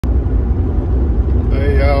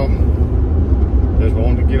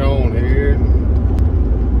get on here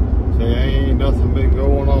and say ain't nothing been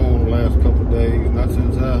going on the last couple of days. Not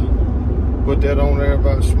since I put that on there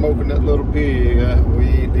about smoking that little pig. We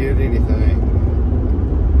ain't did anything.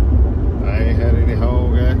 I ain't had any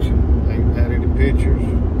hog action. Ain't had any pictures.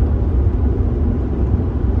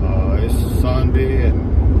 It's Sunday,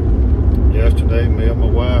 and yesterday me and my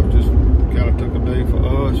wife just kind of took a day for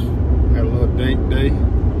us. Had a little date day.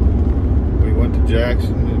 We went to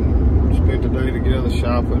Jackson and spent the day together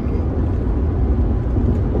shopping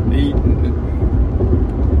and eating.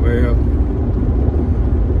 Well,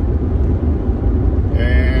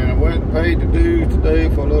 and I went and paid the dues today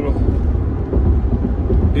for a little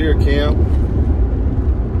deer camp.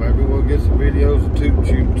 Maybe we'll get some videos of Toot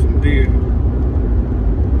shooting some deer.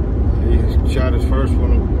 He shot his first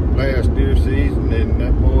one last deer season, and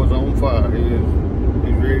that boy's on fire.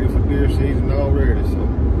 He's ready for deer season already. So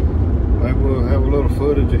maybe we'll have a little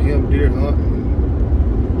footage of him deer hunting.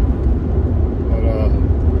 But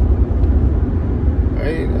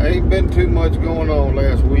ain't been too much going on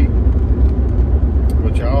last week.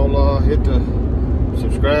 But y'all hit the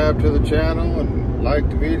subscribe to the channel and like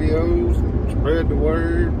the videos and spread the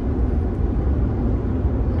word.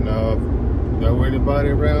 And know anybody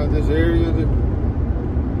around this area that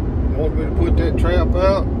wants me to put that trap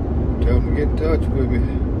out, tell them to get in touch with me.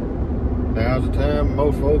 Now's the time.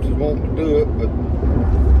 Most folks is wanting to do it, but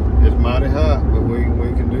it's mighty hot. But we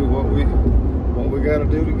can do what we got to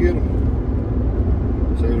do to get them.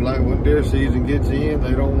 Seems like when deer season gets in,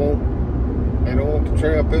 they don't want the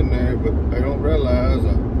trap in there, but they don't realize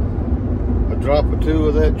a drop or two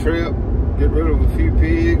of that trap, get rid of a few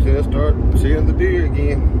pigs, they'll start seeing the deer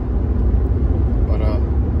again.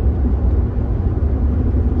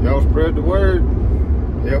 Y'all spread the word.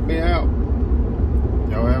 Help me out.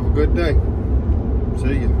 Y'all have a good day.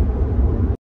 See ya.